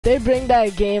They bring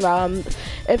that game out.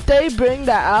 If they bring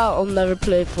that out, I'll never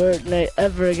play Fortnite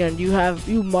ever again.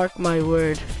 You mark my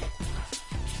word.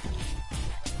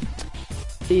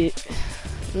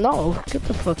 No, get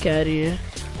the fuck out of here.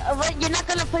 But you're not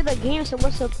gonna play the game, so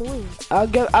what's the point?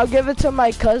 I'll give it to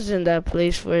my cousin that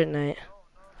plays Fortnite.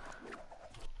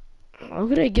 I'm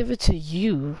gonna give it to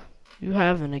you. You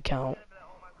have an account.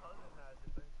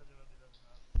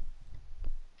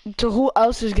 So who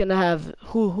else is gonna have it?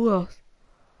 Who else?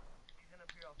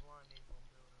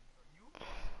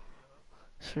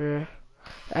 Sure,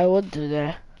 I would do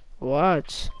that.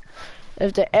 Watch.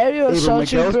 If the aerial assault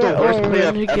trooper the worst or player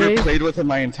I've ever renegade, played with in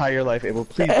my entire life. Abel,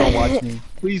 please don't watch me.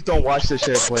 Please don't watch this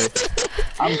shit play.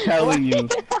 I'm telling you,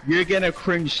 you're gonna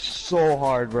cringe so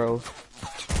hard, bro.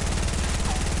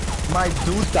 My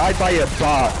dude died by a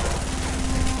bot.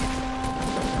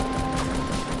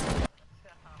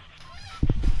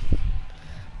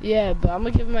 yeah, but I'm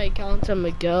gonna give my account to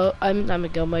Miguel. I'm not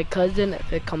Miguel, my cousin.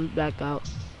 If it comes back out,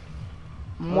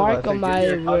 mark on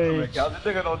my words. This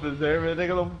nigga don't deserve it. Nigga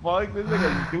don't fuck. This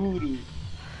nigga doodoo.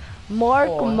 Mark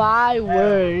my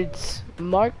words.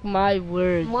 Mark my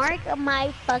words. Mark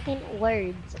my fucking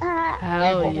words.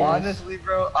 Hell yes. Honestly,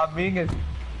 bro, I'm being a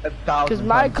 1,000. Cause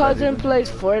my cousin plays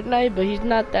Fortnite, but he's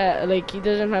not that he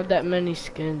doesn't have that many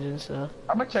skins and stuff.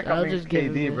 I'm gonna check I'll out just give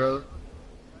him KD, this. bro.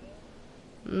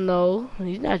 No,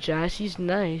 he's not trash. He's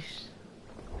nice.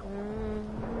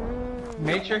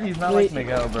 Make sure he's not like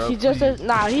Miguel, bro. He just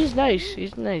nah. He's nice.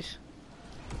 He's nice.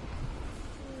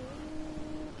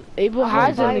 Abel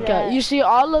has an account. You see,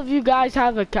 all of you guys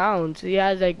have accounts. He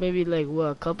has maybe what,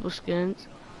 a couple skins.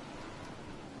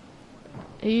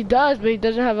 He does, but he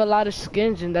doesn't have a lot of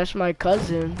skins, and that's my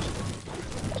cousin.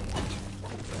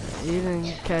 He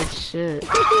didn't catch shit.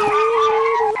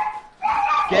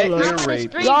 Get ear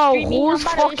raped. Yo, who's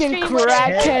fucking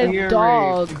crackhead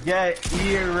dog? Get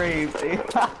ear raped. Get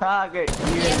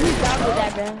ear raped.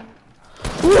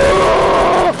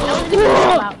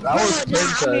 That was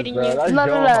princess, bro. That's No,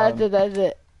 that's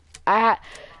it. I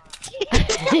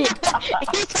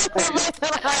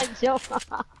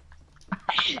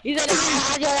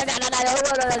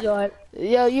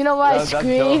Yo, you know why I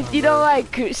screamed? You know why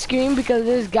I screamed? Because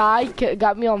this guy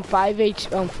got me on 4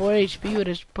 HP with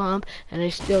his pump, and I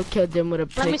still killed him with a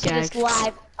pickaxe. Let me see this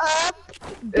live. Up,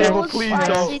 Abel, please 5,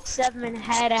 don't. 6, 7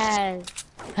 head ass.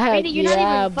 Heck You're not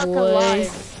yeah, even fucking boy.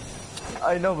 live.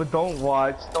 I know, but don't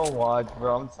watch,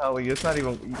 bro. I'm telling you, it's not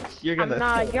even. You're gonna. I'm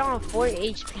not. You're on 4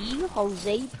 HP.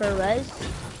 Jose Perez.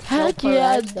 Heck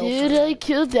yeah, dude! I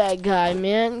killed that guy,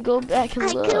 man. Go back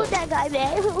and look. I killed that guy,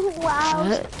 man. Wow.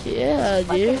 Heck yeah,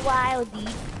 dude. Fucking wild,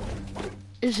 dude.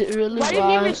 Is it really Why do you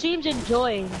wild? name streams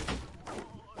enjoy?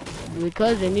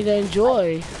 Because they need to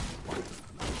enjoy.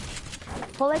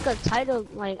 Put like a title,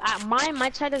 like my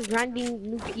title is grinding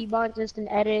new keyboard just an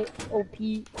edit OP.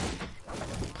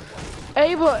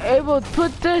 Abel,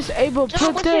 put this. Abel, Joe,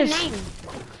 put what's this. your name?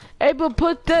 Abel,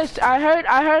 put this. I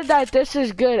heard that this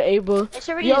is good, Abel. It's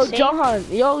already Yo, the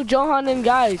same. Johan and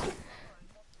guys.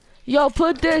 Yo,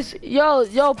 put this. Yo,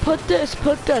 put this.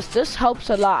 This helps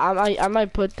a lot. I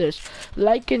might put this.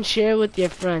 Like and share with your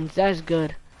friends. That's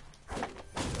good.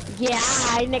 Yeah,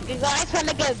 nigga, guys trying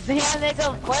to get banned,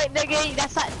 nigga. What, nigga?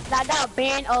 That's not. I got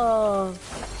banned.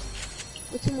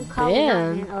 What's it called?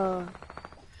 Banned?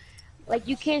 Like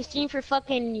you can't stream from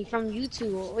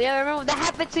YouTube. Yeah, remember that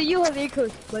happened to you,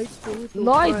 Nicholas.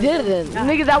 No, I didn't.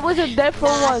 Nigga, that was a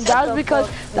different one. That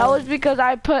was because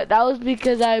I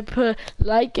put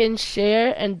like and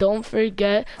share, and don't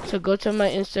forget to go to my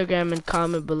Instagram and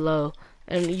comment below.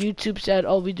 And YouTube said,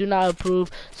 "Oh, we do not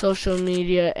approve social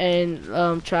media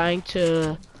and trying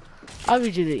to." I'll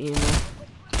read you the email.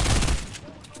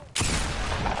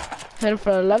 Hit him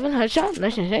for 11 headshot.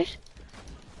 Nice.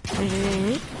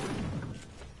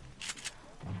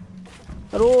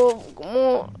 Bro, come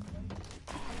on.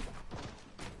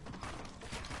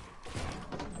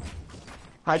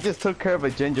 I just took care of a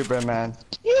gingerbread man.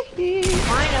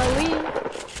 Finally.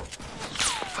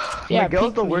 Yeah,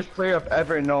 Miguel's the worst player I've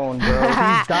ever known, bro.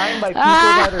 He's dying by people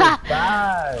that are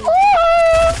bad.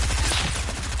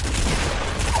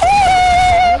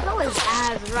 Miguel is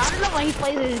ass, bro. I don't know why he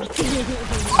plays this game.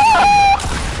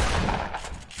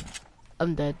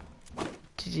 I'm dead.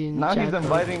 Now he's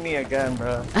inviting me again,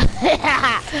 bro.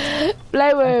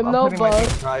 Play with him, no putting my ball. game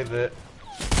private.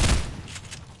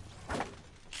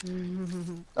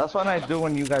 That's what I do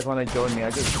when you guys want to join me. I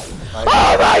just. Oh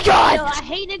my god! Yo, I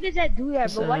hate niggas that do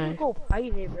that, bro. Why you go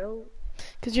fight it, bro?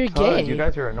 Cause you're gay. You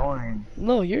guys are annoying.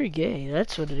 No, you're gay.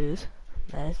 That's what it is.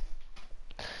 Nice.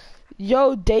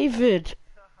 Yo, David,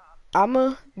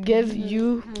 I'ma give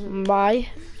you my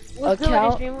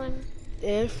account.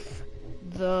 if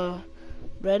the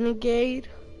Renegade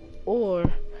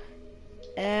or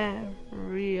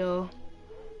Aerial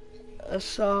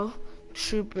Assault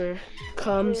Trooper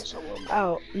comes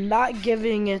out, not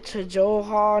giving it to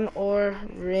Johan or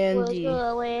Randy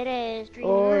or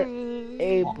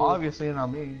Abel. Well, obviously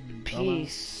not me.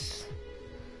 Peace.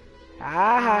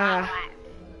 Ah.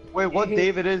 Wait, what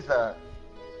David is that?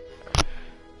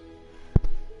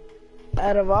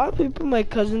 Out of all people, my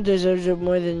cousin deserves it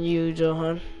more than you,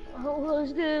 Johan.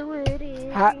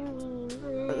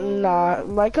 Nah,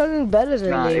 my cousin's better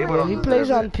than Abel. He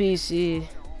plays on PC.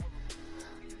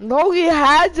 No, he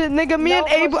hasn't, nigga. Me and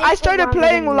Abel, I started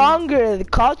playing longer.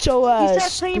 Cacho ass. He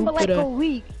started playing for like a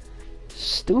week.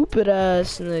 Stupid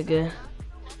ass, nigga.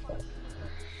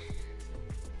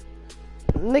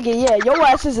 Nigga, yeah, your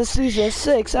ass is a season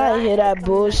 6. I ain't hear that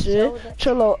bullshit.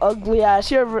 Your little ugly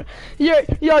ass. Your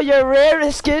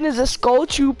rarest skin is a skull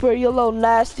trooper. Your little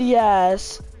nasty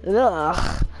ass.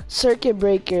 Ugh. Circuit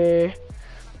breaker.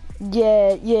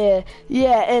 Yeah,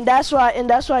 and that's why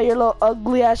your little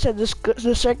ugly ass said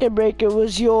the circuit breaker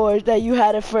was yours, that you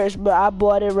had it first, but I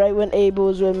bought it right when Abel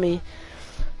was with me.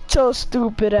 Your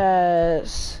stupid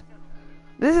ass.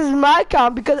 This is my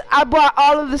account because I bought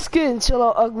all of the skins, your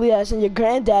little ugly ass, and your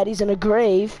granddaddy's in a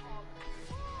grave.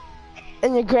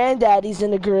 And your granddaddy's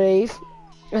in a grave.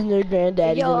 And your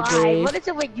granddaddy's in a grave. What is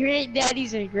it with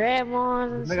granddaddies and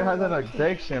grandmas? This nigga has an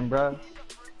addiction, bro.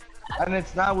 And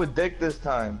it's not with dick this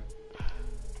time.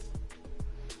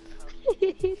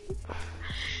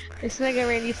 This nigga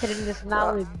Randy said it's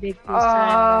not with dick this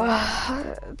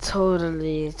time.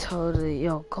 Totally.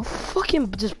 Yo, go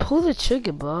fucking just pull the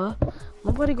trigger, bro.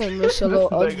 Nobody gonna miss your little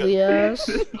ugly ass.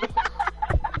 So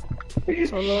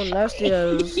little nasty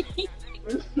ass.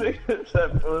 This nigga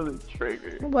said pull the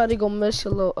trigger. Nobody gonna miss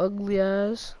your little ugly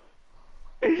ass.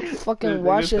 Fucking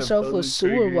wash yourself with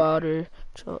sewer water.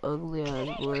 Your ugly ass,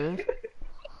 boy.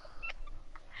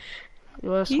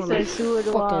 Your ass He said sewer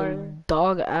water. Fucking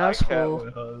dog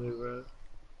asshole.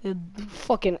 Your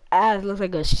fucking ass looks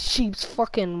like a sheep's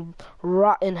fucking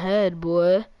rotten head,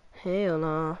 boy. Hell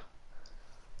nah.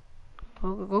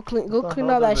 Go clean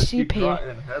all that sheep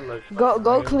hair.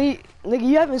 Go clean, nigga.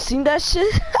 You haven't seen that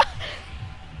shit?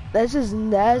 That's just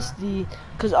nasty.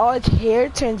 Cause all its hair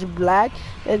turns black,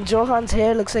 and Johan's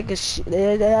hair looks like it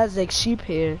has like sheep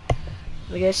hair.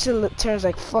 Like that shit turns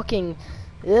like fucking,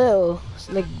 ew.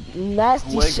 Like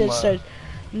nasty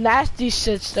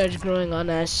shit starts growing on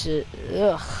that shit.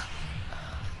 Ugh.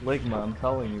 Ligma, I'm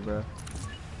telling you, bro.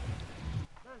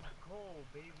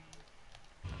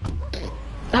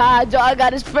 Ah, John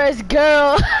got his first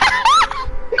girl.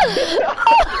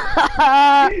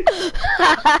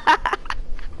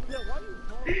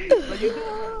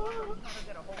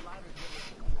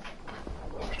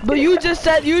 But you just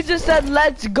said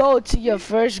let's go to your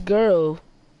first girl.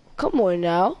 Come on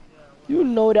now. You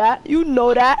know that. Come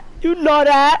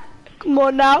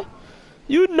on now.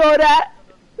 You know that.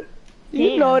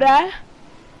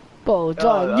 Bro,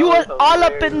 John, you was all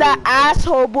up in that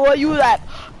asshole, boy. You like,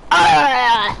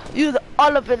 you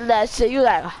all up in that shit. You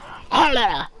like,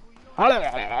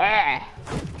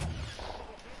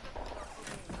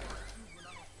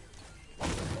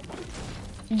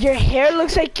 your hair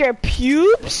looks like your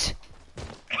pubes?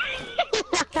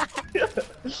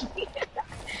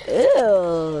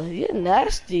 Ew, you're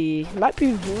nasty. My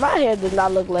hair does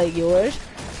not look like yours.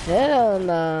 Hell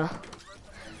nah.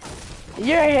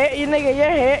 Your hair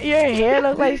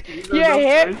look like your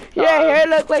hair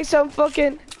look like some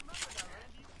fucking.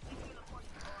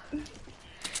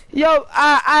 Yo,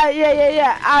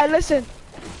 yeah. Listen.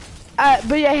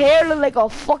 But your hair look like a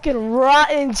fucking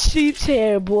rotten sheep's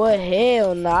hair, boy.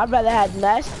 Hell nah. I'd rather have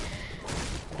nasty.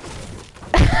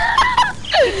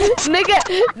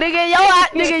 nigga,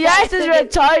 your ass is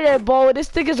retarded, bro. This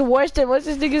nigga's worse than what's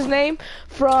this nigga's name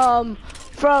from.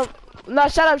 No,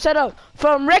 shut up.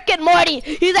 From Rick and Morty.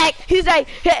 He's like, hey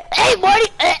Morty,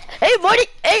 hey Morty,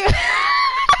 hey.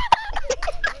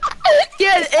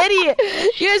 You're an idiot.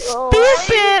 You're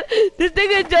stupid. This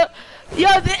nigga,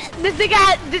 this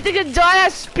nigga John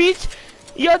has speech.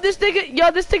 This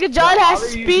nigga John has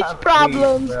speech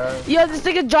problems. This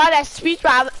nigga John has speech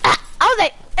problems. I was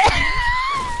like.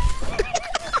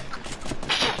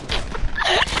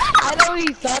 I know what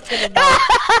he's talking about.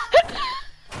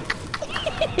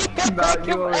 Nah,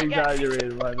 you already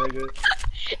exaggerated, my nigga.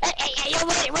 Hey, yo,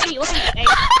 wait. Hey.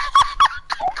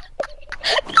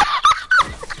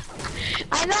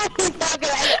 I know what he's talking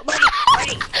about.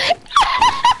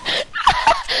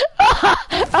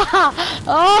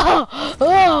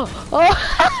 Wait.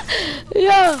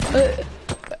 Yo.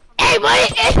 Hey, buddy.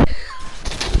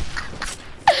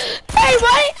 Hey,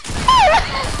 buddy.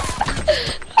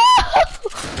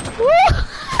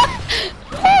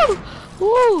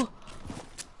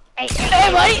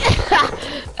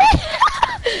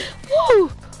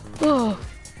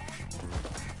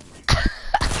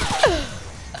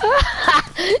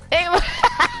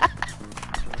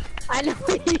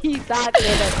 Stop it.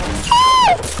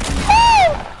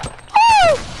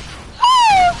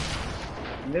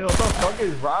 Nigga, what the fuck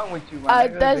is wrong with you,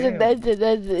 man? That's it.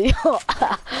 Yo.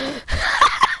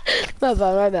 My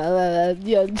bad.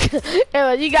 Yo,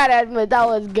 hey, you gotta admit, that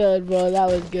was good, bro. That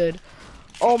was good.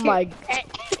 Oh my.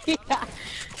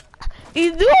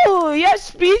 You do. You have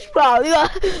speech problem.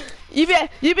 You be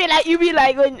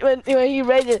like when he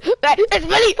rages, like, it's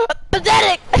really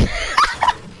pathetic.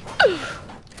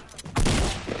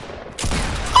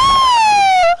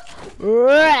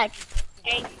 Wreck.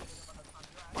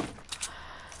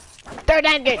 Third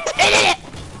handed.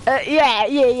 Yeah.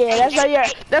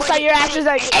 That's how your ass is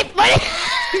like, hey, buddy.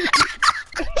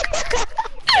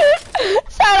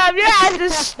 Shut up, your ass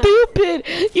is stupid.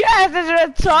 Your ass is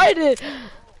retarded.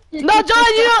 No, John,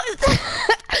 you know,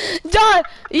 John,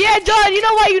 you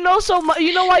know why you know so much.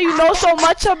 You know why you know so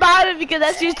much about it, because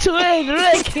that's your twin,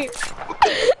 Rick.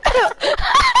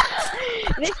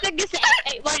 This nigga said,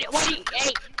 hey, what do you,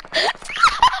 hey.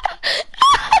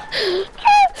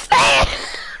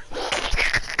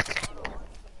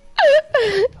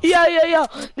 Yo.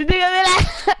 The nigga be like,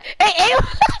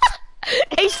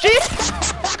 hey, street.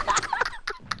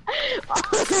 Oh,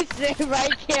 shit,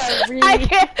 right here, really. I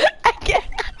can't.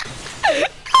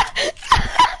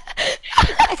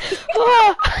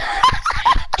 Oh.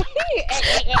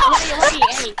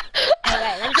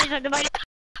 Hey, let me say something about it.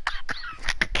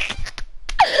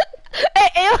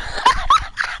 Hey.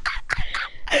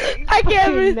 I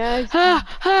can't breathe.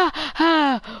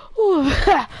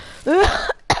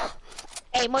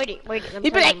 Hey, Morty.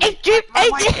 You be like, hey, Dream.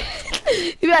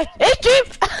 You be like, hey, Dream.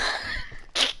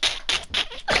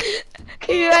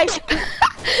 You be like,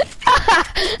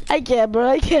 I can't, bro.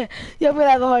 I can't. You're gonna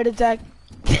have a heart attack.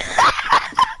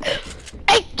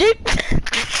 Hey, Dream.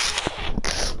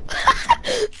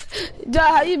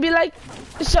 John, how you be like,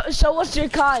 show us your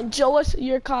kind. Show us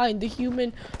your kind. The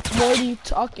human Morty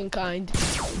talking kind.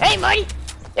 Hey, Morty.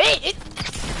 Hey.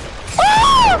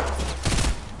 Oh!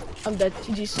 I'm dead.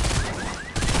 GG's.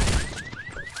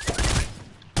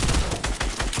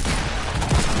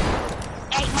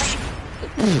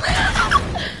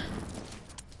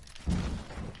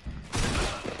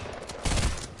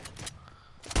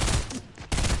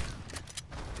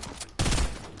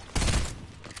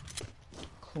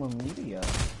 Chlamydia.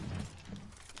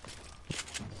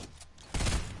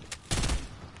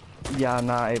 Yeah,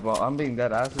 nah, hey, bro, I'm being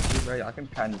dead ass with you, bro. I can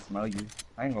kind of smell you.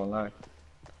 I ain't gonna lie.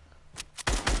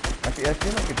 I feel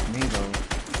like it's me, though.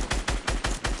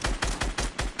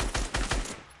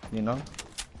 You know?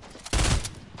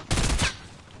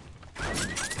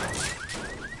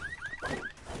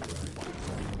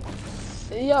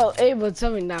 Yo, Abel,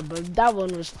 tell me that, but that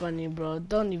one was funny, bro.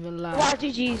 Don't even lie. Watch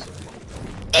GG's.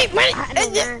 Hey, man!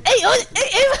 Hey, Morty. Hey,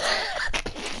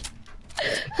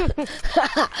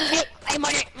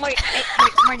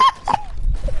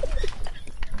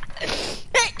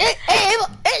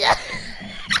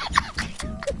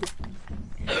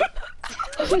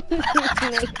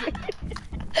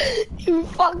 you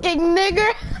fucking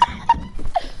nigger!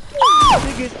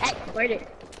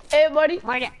 Hey, buddy.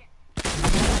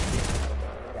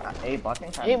 Hey, Buck, I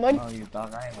can Hey, kind man. of smell you,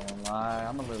 dog. I ain't gonna lie.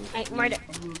 I'm a little. Hey, Marty.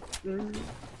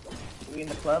 We in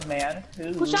the club, man.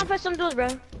 Who's trying to press some duels, bro?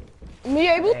 Me,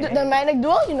 Abel, the Manic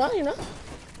Duel, you know.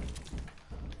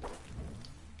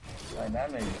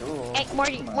 Dynamic duel. Hey,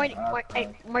 Morty.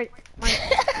 Hey,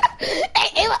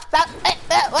 Abel, stop.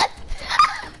 What?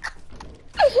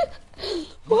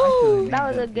 Woo, that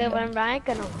was a good one, bro. I ain't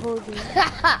gonna hold you.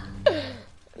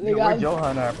 Yo, where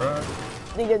Johan at, bro?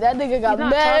 Nigga, that nigga got He's not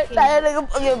mad. talking. That nigga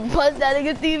fucking punched that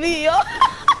nigga TV, yo.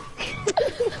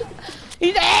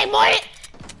 He said, hey, Morty.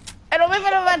 Hey, don't make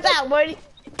fun of my top, Morty.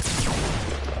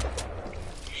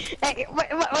 Hey, wait,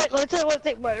 let's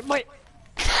take Morty.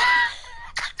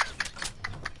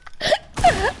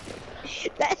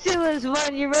 That shit was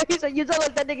funny, bro. So you sound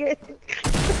like that nigga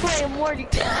playing Morty.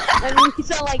 I mean, you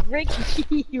sound like Ricky.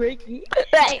 Hey, Morty,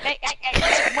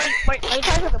 let me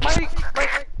tell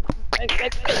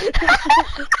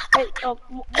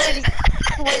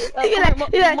you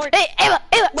something. Morty. Hey, Ava,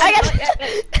 I got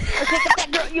that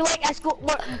girl you like at school.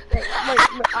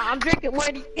 I'm drinking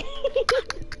Morty.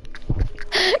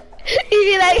 He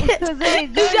be like,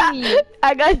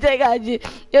 I got you.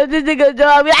 Yo, this nigga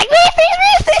Joe be like,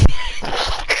 Reese.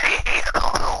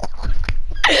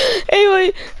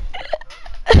 Anyway,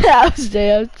 I'm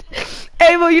staying.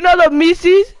 Anyway, you know the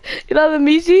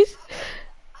Mises?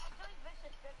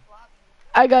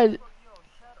 I got it.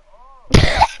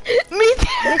 Me too.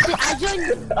 Listen, I joined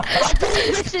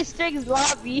Mr. Strings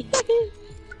lobby.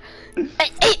 Hey,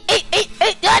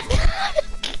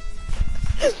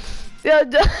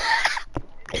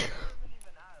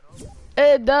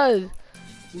 Yeah, it does.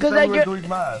 Who Cause said like we you're, were doing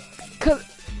math? cause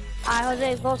Alright,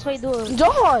 Jose, go so you do it.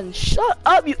 Johan, shut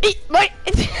up, you eat my.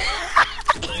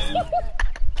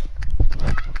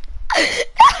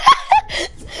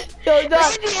 Yo,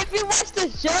 dog. Maybe if you watch the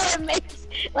show, it makes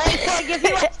like if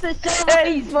you watch the show, It's it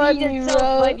makes funny, me so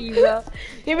bro. funny, bro.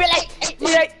 You be like,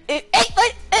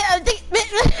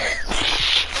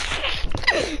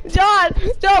 John,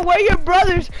 we're your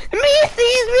brothers. Me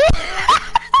sees me.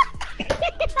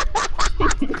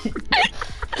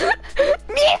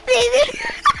 Me sees me.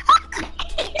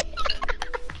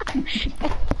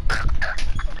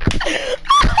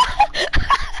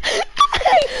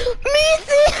 Me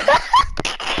sees.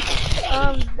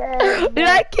 I'm dead. Dude,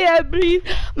 I can't breathe.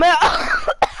 Man.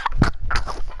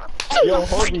 Yo,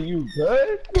 Hogan, you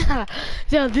good?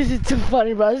 Yo, this is too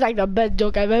funny, bro. It's like the best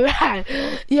joke I've ever had.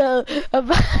 Yo, this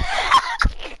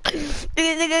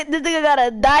nigga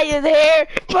gotta dye his hair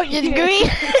fucking green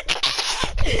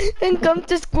and come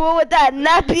to school with that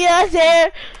nappy ass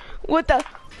hair with the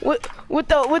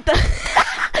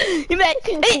you like,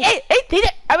 hey, teacher,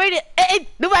 I'm ready. Hey,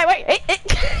 do my work. Hey.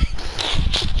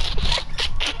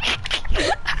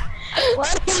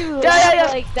 Why do you Yeah.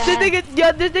 laugh like that? This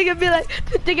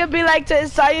nigga be like to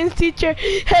his science teacher,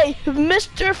 hey,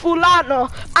 Mr. Fulano,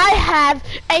 I have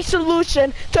a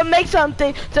solution to make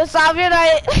something to solve your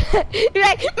night. You're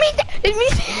like, me. Hey, me.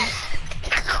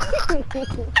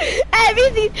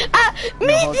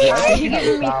 No, Jose, I think you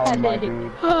have down, my dude.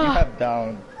 You have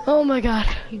down. Oh my god.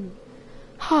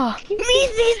 Oh, me.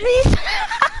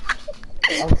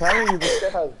 I'm telling you, this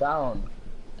shit has down.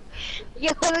 Yo,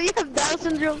 you have Down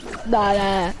syndrome.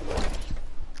 Nah.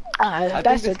 I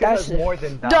That's think it. this That's has it. more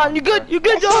than down. John, you good? You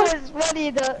good, John? That shit is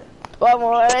funny though. One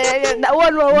more. One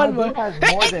more. It has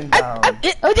more than down.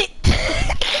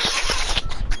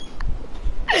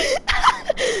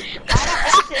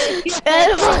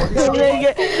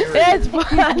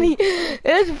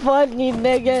 It's funny,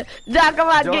 nigga. John, come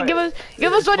on, Johan, give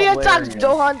us one of your talks, hilarious.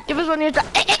 Johan. Give us one of your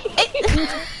talks.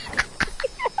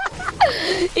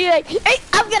 He's like, hey,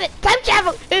 I'm gonna time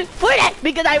travel for that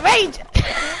because I rage.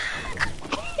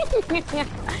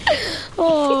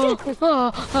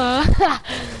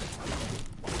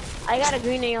 I got a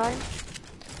green AR.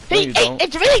 Hey, you don't.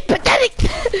 it's really pathetic.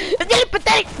 It's really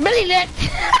pathetic, really.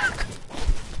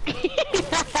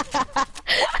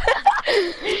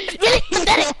 Really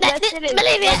pathetic. That shit is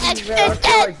Believe funny, bro. I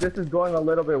feel like this is going a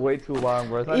little bit way too long,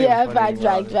 bro. It's not Yeah, even funny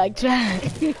fact.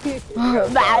 anymore.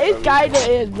 Nah, it kinda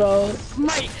is, bro.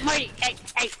 Marty, hey.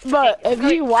 But if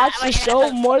you watch the show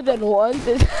more than once,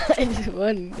 it's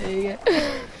funny, nigga.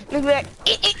 Look like,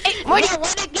 Marty, Why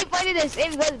do you keep finding the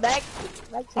same guys back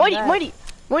to back?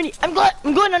 Morty, I'm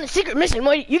going on a secret mission,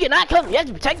 Morty. You cannot come. You have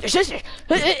to protect your sister.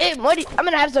 Hey, Morty, I'm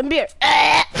gonna have some beer.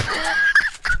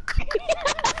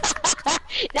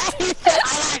 That is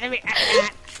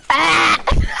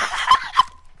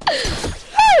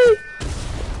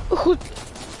so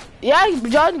Yeah,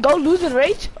 John, go lose in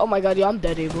rage. Oh my god, yo, I'm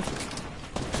dead, Abel.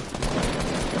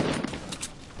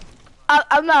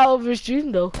 I'm not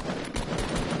overstreamed though.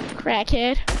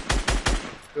 Crackhead.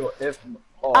 Yo,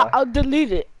 I'll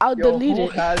delete it. I'll delete who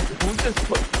it. who just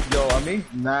put, yo, I mean,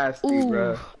 nasty,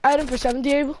 bro. Item for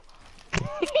 70, Abel.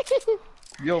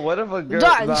 Yo, what if a girl,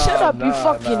 John, nah, shut up, you nah,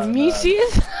 fucking nah.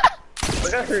 Mises.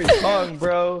 Look at her tongue,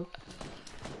 bro.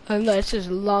 I know, it's just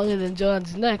longer than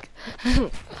John's neck. This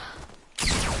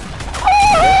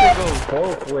shit goes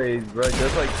both ways, bro.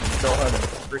 Just like Johan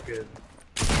freaking.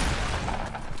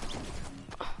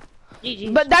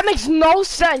 GG. But that makes no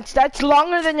sense. That's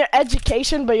longer than your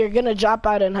education, but you're gonna drop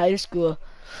out in high school.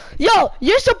 Yo,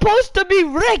 you're supposed to be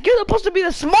Rick. You're supposed to be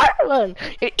the smart one.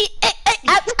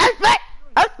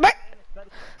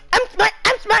 I'm smart.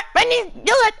 I'm smart. My name's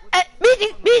Dylan.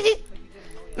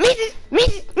 Mises.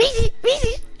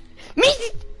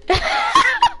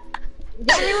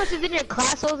 Danny was in your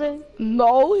class, Jose?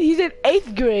 No, he's in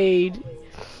 8th grade.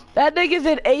 That nigga's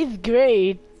in 8th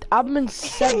grade. I'm in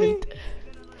 7th.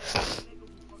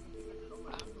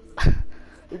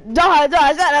 Johan,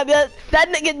 shut up, yo. That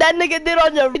nigga did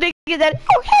on your nigga said,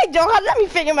 okay, Johan, let me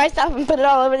figure myself and put it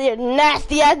all over your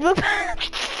nasty ass book. that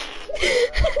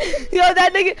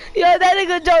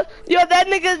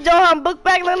nigga Johan book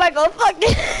bag look like a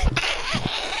fucking.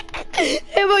 Hey,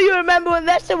 but you remember when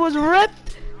that shit was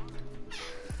ripped?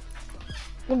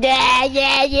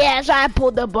 Yeah. So I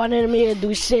pulled up on him here to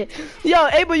do shit. Yo,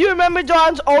 hey, but you remember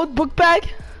John's old book bag?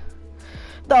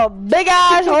 The big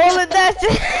ass hole in that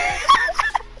shit.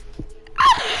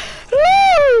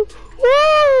 Woo!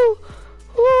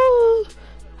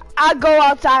 I go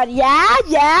outside.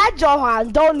 Yeah,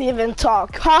 Johan, don't even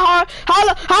talk. How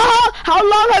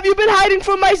long have you been hiding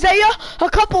from Isaiah? A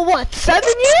couple, what, 7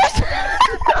 years?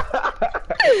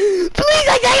 Please,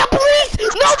 Isaiah, please!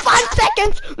 No 5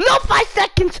 seconds! No 5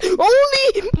 seconds!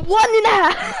 Only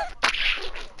 1.5.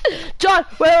 John,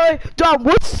 wait, John,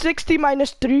 what's 60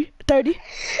 minus 30? This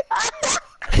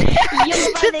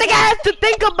thing has to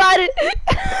think about it.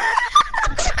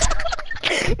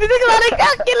 This thing is on his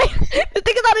calculator. This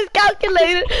thing is on his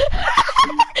calculator.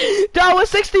 John,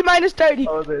 what's 60 minus 30?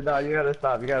 Jose, no, you gotta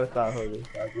stop, Jose.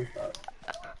 Stop.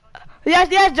 Yes,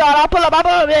 John, I'll pull up.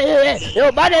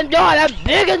 Yo, my name's John, I'm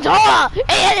big and tall.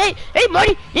 Hey,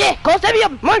 Marty, yeah, call Sammy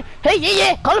up, Marty. Hey,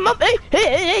 yeah, call him up,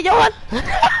 hey, Johan.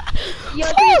 Yo,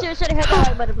 pretty sure should have hit that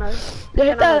like button, man.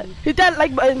 Hit that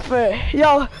like button for,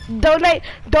 yo,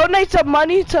 donate some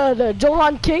money to the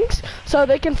Johan Kings so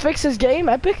they can fix his game,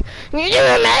 Epic. You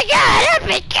my God,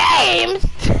 Epic Games.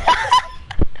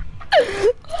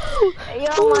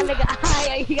 Yo, my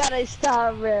nigga, you gotta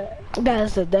stop, bro.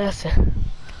 That's it.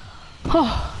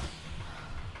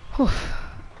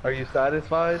 Are you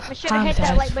satisfied? I should have hit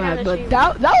that like button on the but stream.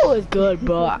 that was good,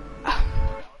 bro.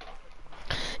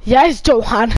 Yes,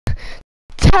 Johan.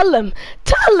 Tell him,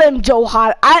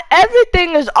 Johan.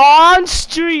 Everything is on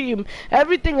stream.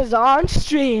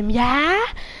 Yeah.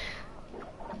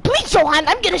 Please, Johan,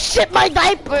 I'm gonna shit my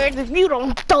diaper if you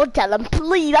don't tell him.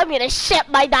 Please, I'm gonna shit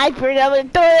my diaper and I'm gonna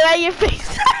throw it at your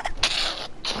face.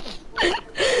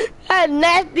 That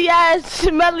nasty ass,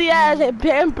 smelly ass, and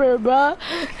pamper, bro.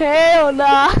 Hell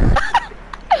nah.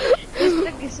 This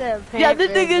nigga said pamper. Yeah,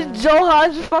 this nigga's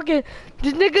Johan's fucking.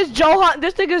 This nigga's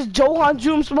Johan's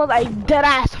room smells like dead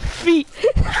ass feet.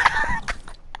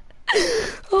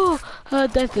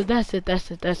 That's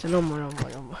it. No more.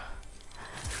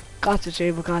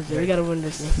 Concentrate. We gotta win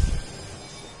this thing.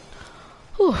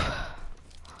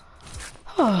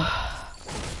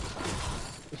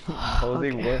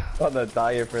 Jose went on a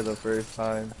diet for the first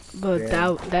time. But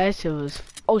that shit was.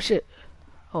 Oh shit.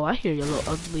 Oh, I hear your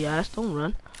little ugly ass. Don't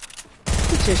run.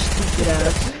 It's your stupid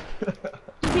ass.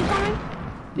 People on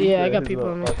me? Yeah, I got people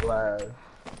on me. Stupid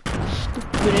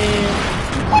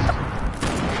ass.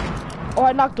 Oh,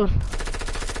 I knocked one.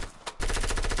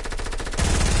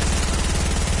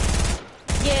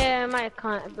 Yeah, my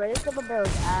account, bro. This little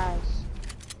barrel's ass.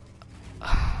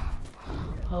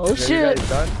 Oh shit. You guys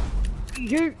done?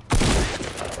 You.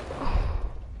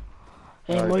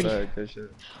 Hey, Morty. Good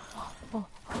shit.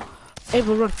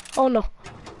 Ava, run. Oh no.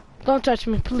 Don't touch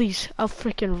me, please. I'll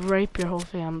freaking rape your whole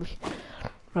family.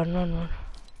 Run.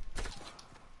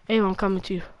 Ava, I'm coming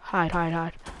to you. Hide.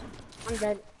 I'm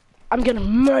dead. I'm gonna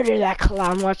murder that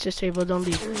clown. Watch this, Ava. Don't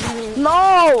leave.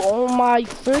 No! Oh my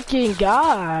freaking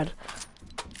god.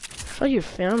 So your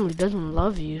family doesn't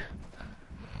love you.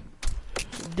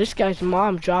 This guy's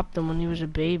mom dropped him when he was a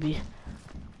baby.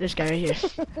 This guy right here.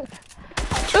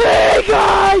 Hey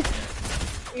guys!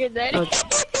 You're dead. Oh,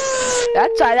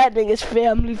 that's why that nigga's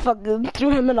family fucking threw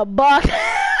him in a box.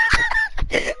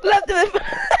 left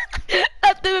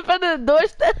him in front of the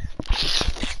doorstep.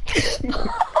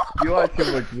 You watch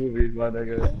too much movies, my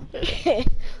nigga.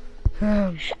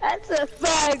 That's a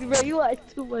fact, bro. You watch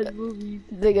too much movies.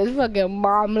 Nigga's fucking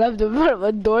mom left him in front of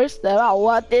a doorstep. I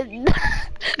want this.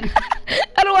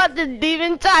 I don't want this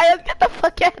demon child. Get the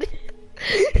fuck out of here.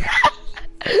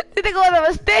 Did they go on a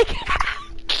mistake?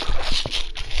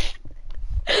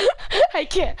 I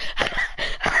can't.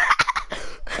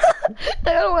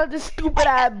 I don't want this stupid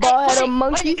ass bald headed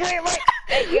monkey. Hey,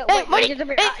 Marty!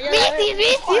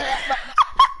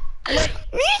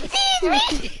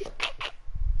 Meesees!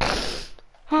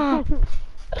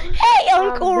 Hey,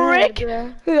 Uncle Rick!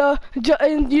 Yeah,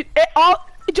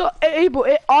 Abel,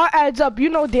 it all adds up. You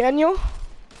know Daniel?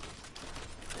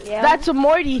 Yeah. That's a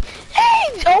Morty.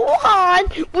 Hey, Johan!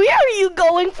 Where are you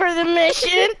going for the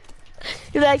mission?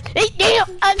 You're like, hey, Daniel!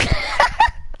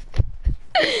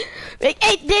 Hey,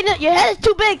 Daniel, your head is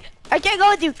too big. I can't go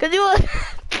with you, cause you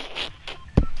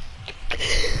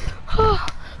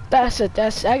That's it,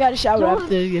 I gotta shower after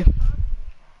this again.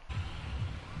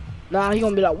 Nah, he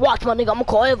gonna be like, watch my nigga, I'ma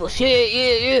call Evos.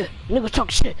 Yeah. Nigga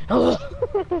talk shit.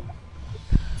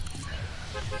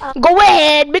 Go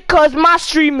ahead, because my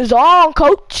stream is on,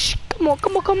 coach. Come on.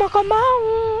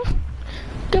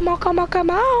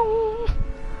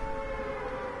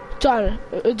 John,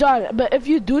 but if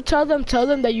you do tell them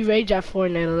that you rage at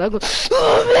Fortnite, and I go,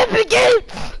 oh, let me get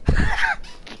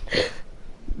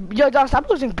Yo, John, stop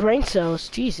losing brain cells.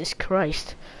 Jesus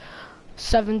Christ.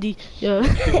 70, yo.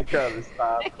 You gotta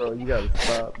stop, bro. You gotta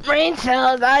stop. Brain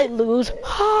cells, I lose.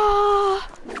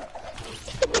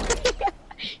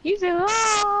 You said,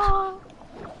 oh.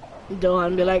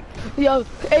 Johan be like, yo,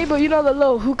 Abel, you know the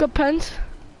little hookah pens?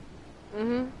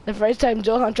 The first time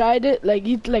Johan tried it, like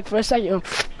he like for a second,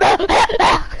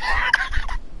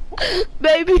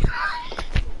 baby.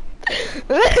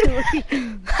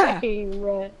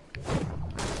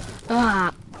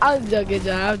 I'm joking,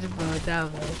 John. I'm just blowing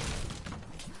down, man.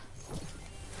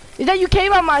 Is that you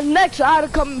came on my neck, so I had to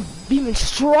come even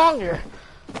stronger,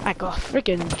 like a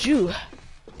freaking Jew.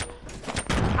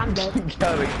 I'm dead. You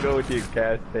gotta go with your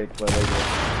gas tank, whatever.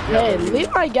 Hey,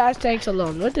 leave my gas tanks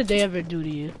alone. What did they ever do to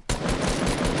you?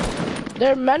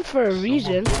 They're meant for a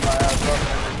reason.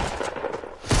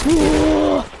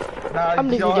 Nah, I'm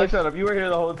leaving, Johan, Dave. shut up. You were here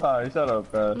the whole time. Shut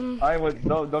up, bro. I would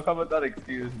don't come with that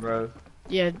excuse, bro.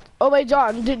 Yeah. Oh wait,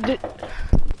 John.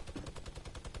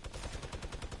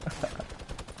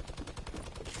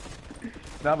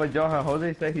 Nah, but Johan,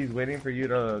 Jose said he's waiting for you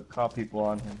to call people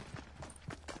on him.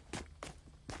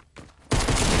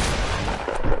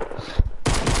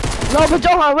 No, but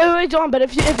Johan, wait, Johan. But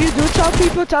if you do tell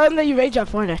people, tell them that you rage at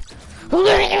Fortnite.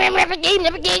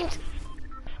 Never games.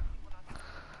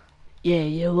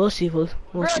 Yeah, we'll see, we'll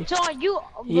Bro, see. John, you,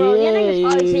 bro, Yeah, you niggas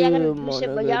always say y'all gonna do yeah,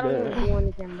 shit, but y'all don't even do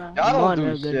anything, bro. Y'all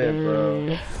don't do shit,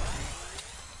 bro.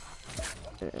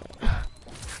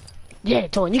 Yeah,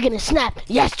 Johan, you're gonna snap.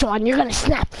 Yes, Johan, you're gonna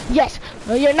snap. Yes.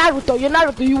 No, you're Naruto.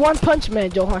 You One Punch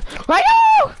Man, Johan. Right?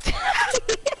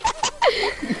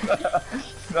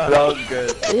 No, that was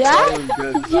good. Yeah? That was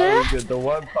good. That Yeah? was good. The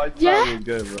one punch Yeah? was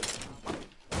good, bro.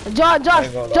 John,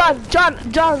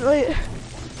 wait.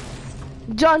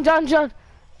 John.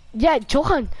 Yeah,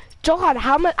 Johan,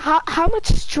 how much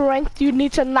strength do you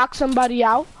need to knock somebody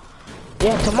out?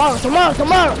 Yeah, tomorrow, you're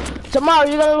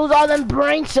gonna lose all them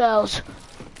brain cells.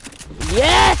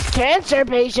 Yes, cancer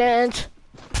patients.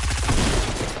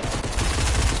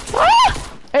 Ah!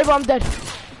 Hey, bro, I'm dead.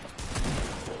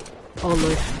 Oh,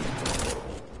 Lord.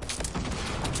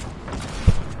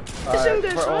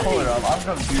 Hold up, I'm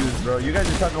confused, bro. You guys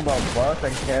are talking about bus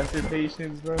and cancer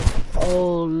patients, bro?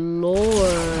 Oh,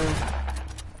 Lord.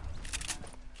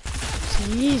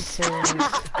 Jesus.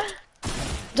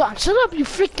 John, shut up, you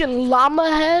freaking llama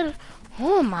head.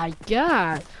 Oh my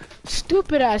god.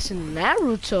 Stupid ass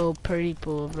Naruto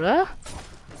people, bruh.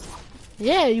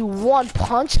 Yeah, you One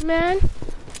Punch Man.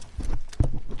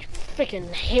 Your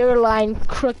freaking hairline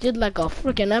crooked like a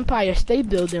freaking Empire State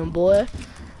Building, boy.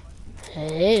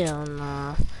 Hell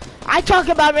nah. I talk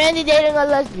about Randy dating a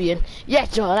lesbian.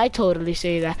 Yes, John, I totally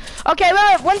say that. Okay,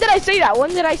 wait, when did I say that? When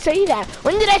did I say that,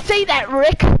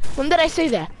 Rick? When did I say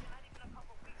that?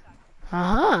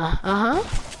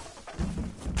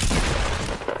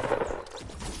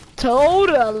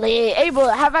 Totally. Abel,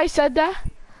 have I said that?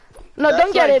 No, That's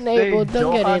don't get like in, Abel. saying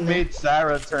Don't get Johan in. made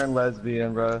Sarah turn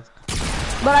lesbian, bro.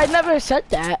 But I never said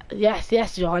that. Yes,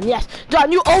 John, yes.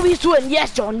 John, you always win.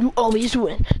 Yes, John, you always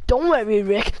win. Don't worry,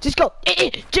 Rick. Just go.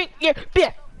 Drink your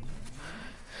beer.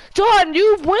 John,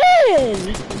 you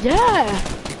win. Yeah.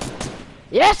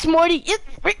 Yes, Morty. Yes,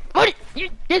 Rick. Morty.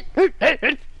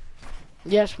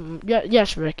 Yes,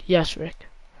 Rick. Yes, Rick.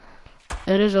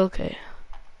 It is okay.